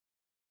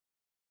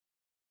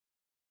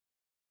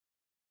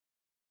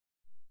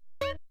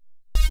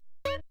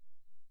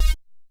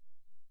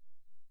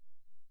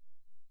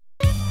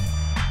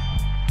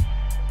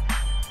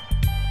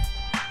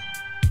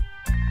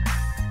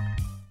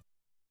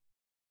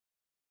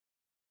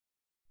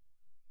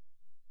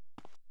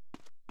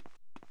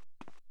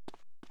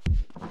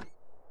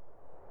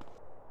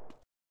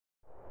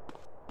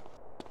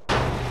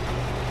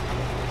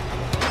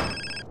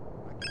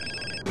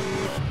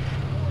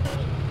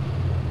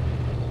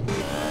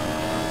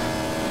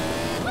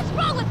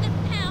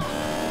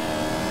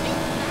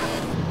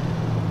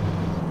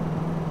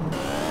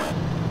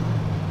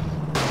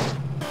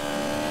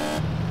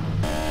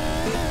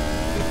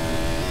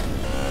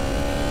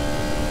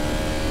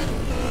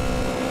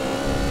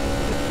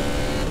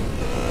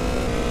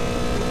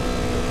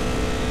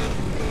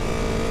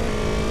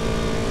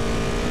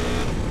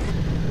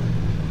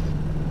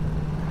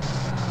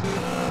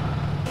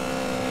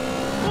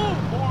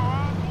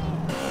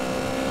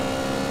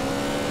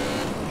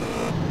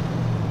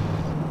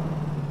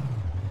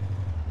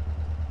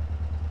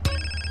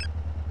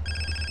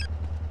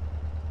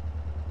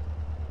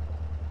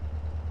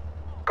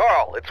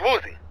it's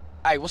Woozy.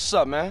 Hey, what's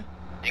up, man?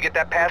 Did you get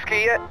that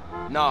passkey yet?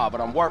 Nah, but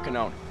I'm working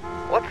on it.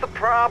 What's the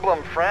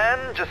problem,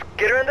 friend? Just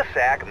get her in the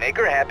sack, make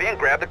her happy, and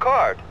grab the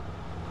card.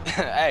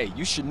 Hey,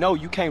 you should know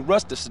you can't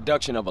rush the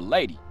seduction of a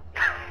lady.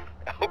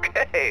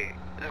 Okay.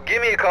 Just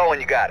give me a call when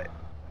you got it.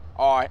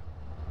 All right.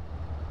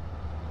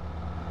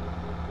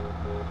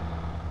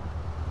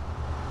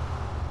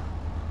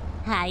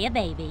 Hiya,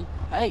 baby.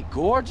 Hey,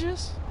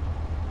 gorgeous.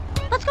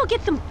 Let's go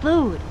get some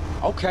food.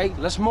 Okay,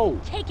 let's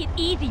move. Take it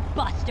easy,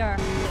 Buster.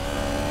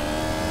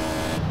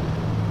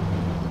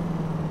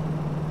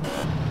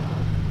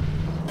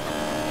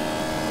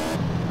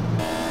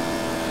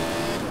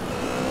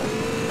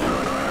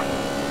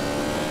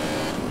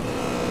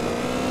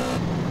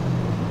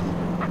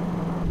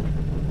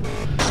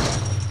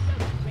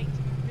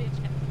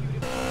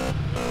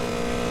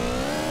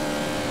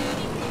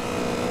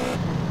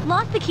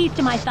 Lost the keys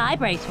to my thigh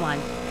brace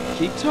once.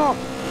 Keep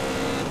talking.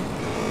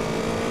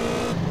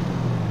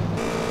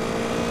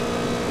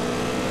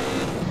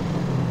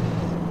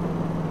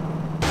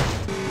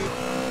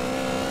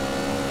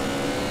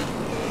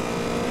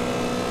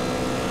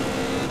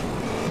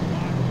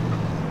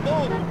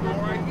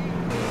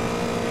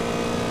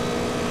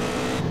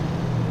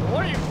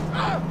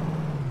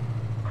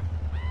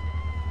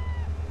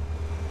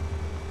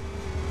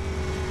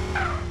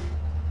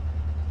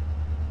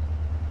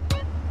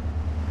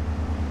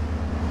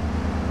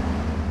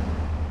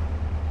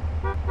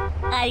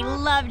 I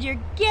loved your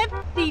gift,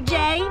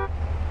 CJ.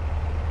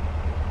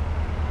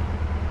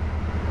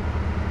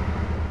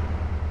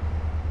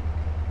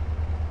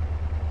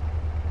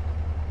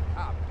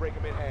 I'll break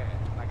him in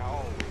half, like I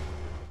always.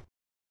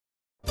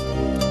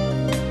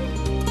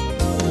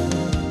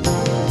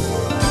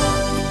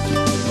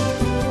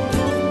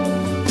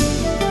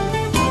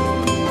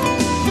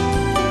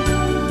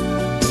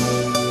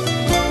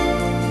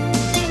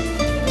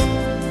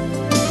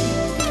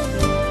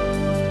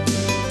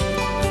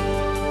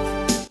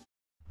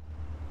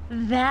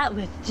 That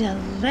was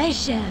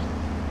delicious.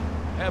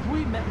 Have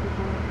we met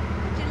before?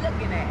 What you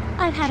looking at?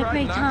 I've had a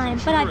great time,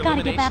 but I've got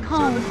to get back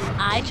home.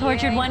 I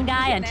tortured one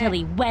guy until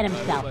he wet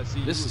himself.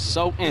 This is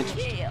so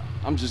interesting.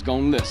 I'm just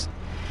gonna listen.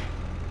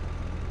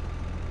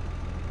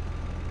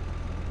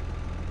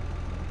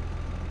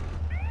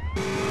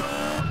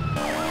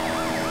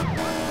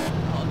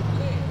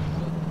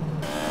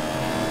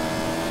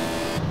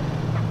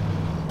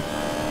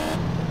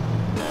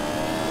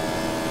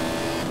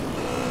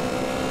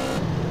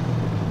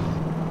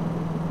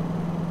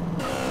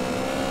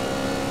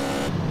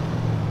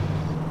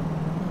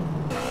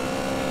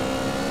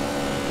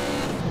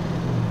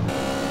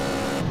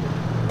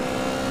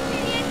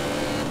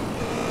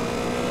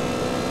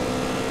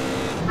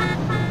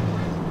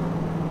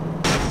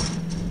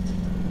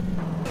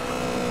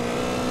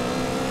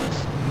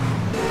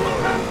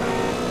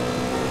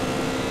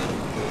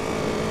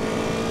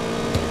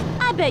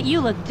 I bet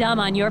you look dumb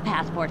on your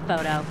passport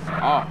photo.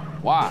 Oh,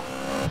 why?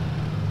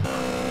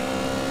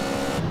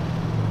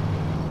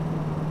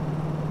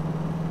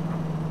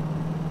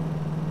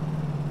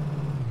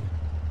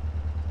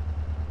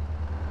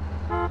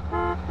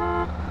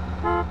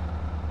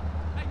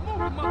 Hey,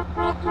 move it,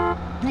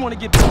 motherfucker! You wanna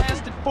get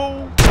blasted,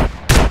 fool?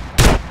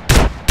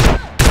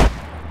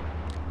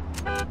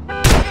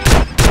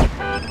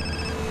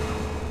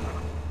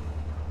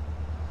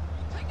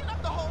 Taking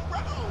up the whole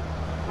road!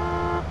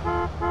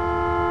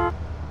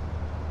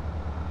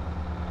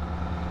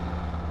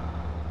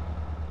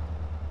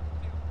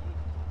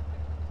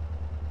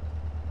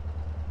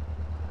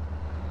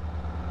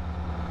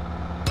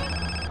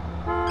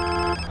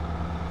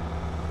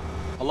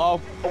 Hello?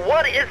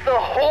 What is the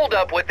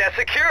holdup with that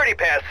security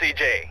pass,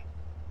 CJ?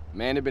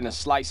 Man, there's been a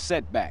slight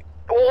setback.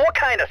 What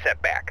kind of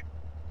setback?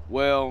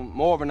 Well,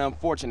 more of an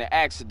unfortunate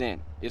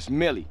accident. It's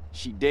Millie.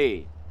 She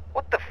dead.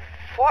 What the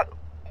fuck?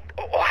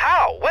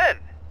 How? When?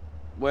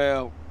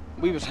 Well,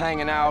 we was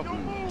hanging out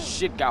and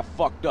shit got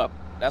fucked up.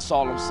 That's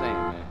all I'm saying,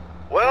 man.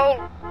 Well,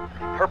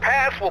 her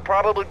pass will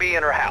probably be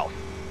in her house.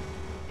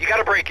 You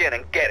gotta break in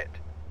and get it.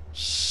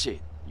 Shit,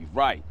 you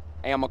right.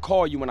 Hey, I'ma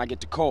call you when I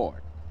get the card.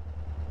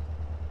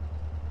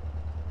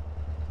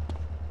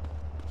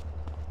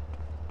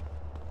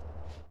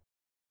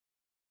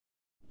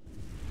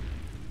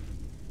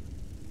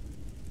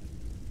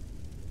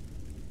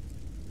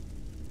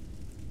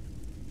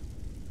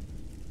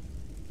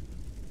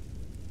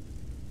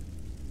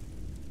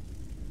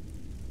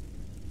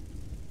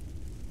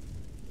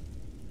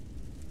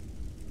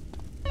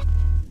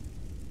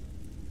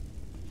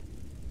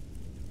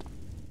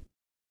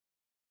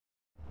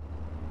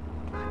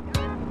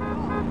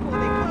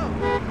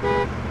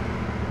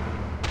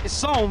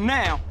 It's on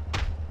now.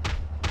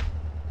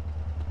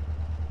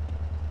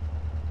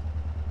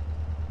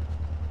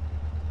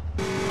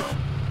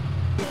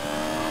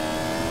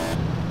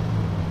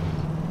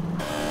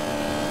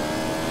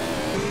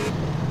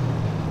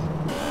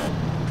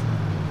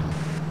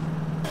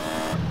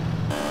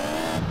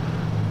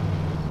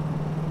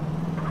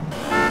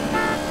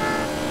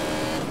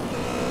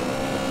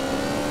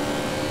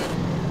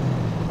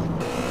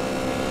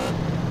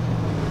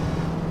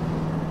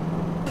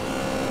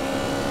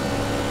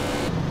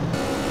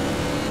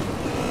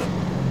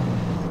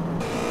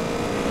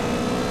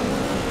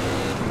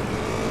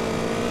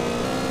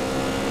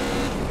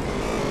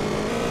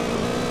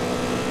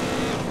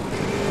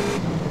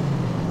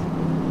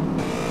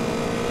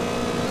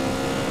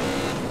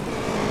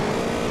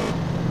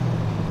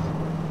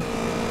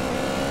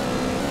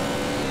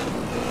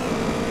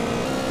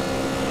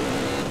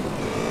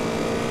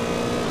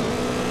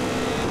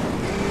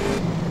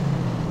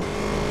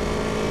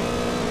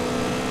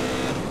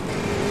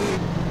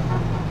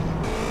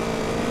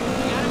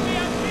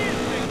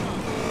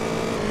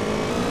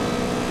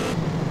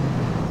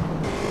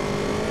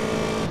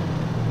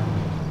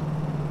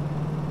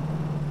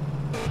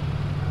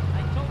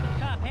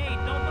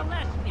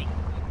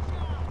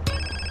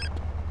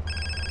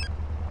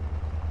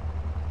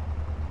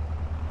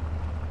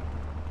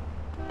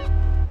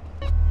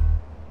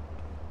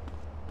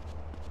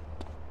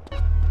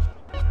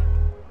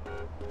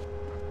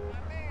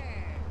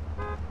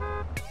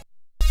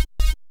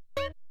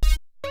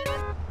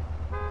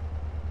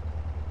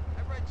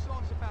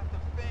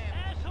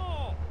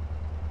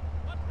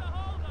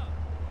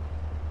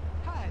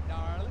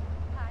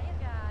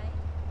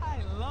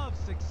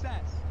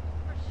 success.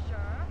 For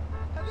sure.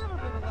 Have you ever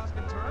been to Las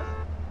Venturas?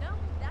 No,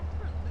 that's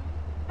for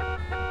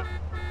losers.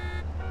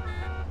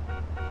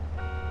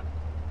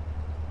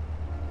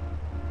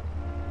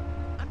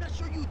 I'm not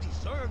sure you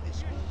deserve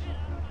this. Hey,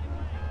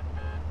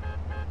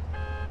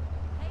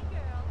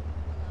 girl.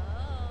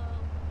 Hello.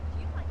 Do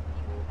you like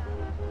secret about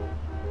it?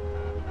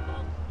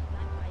 Folks,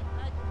 that's my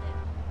husband.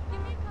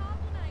 Give me a call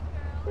tonight,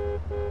 girl.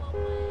 Well,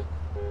 when?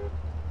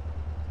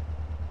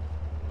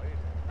 Lady,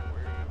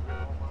 where you been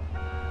all my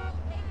life?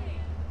 Hey.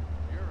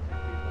 You ever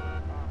meet people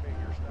that copy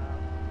your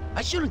style?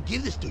 I shouldn't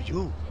give this to you. Shit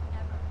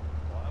ever.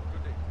 Well, have a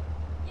good day.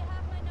 You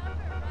have my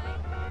number,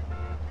 right?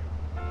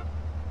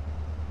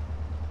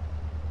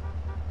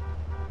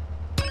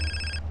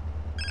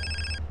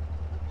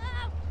 Look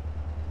out!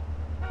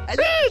 I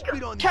let you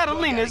spit on this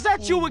Catalina, drug is that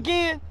addict you fool.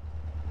 again?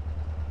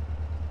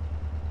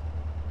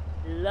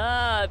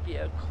 Love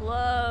your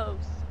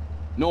clothes.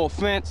 No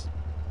offense,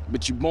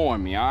 but you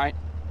boring me, alright?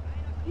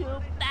 You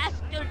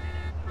bastard.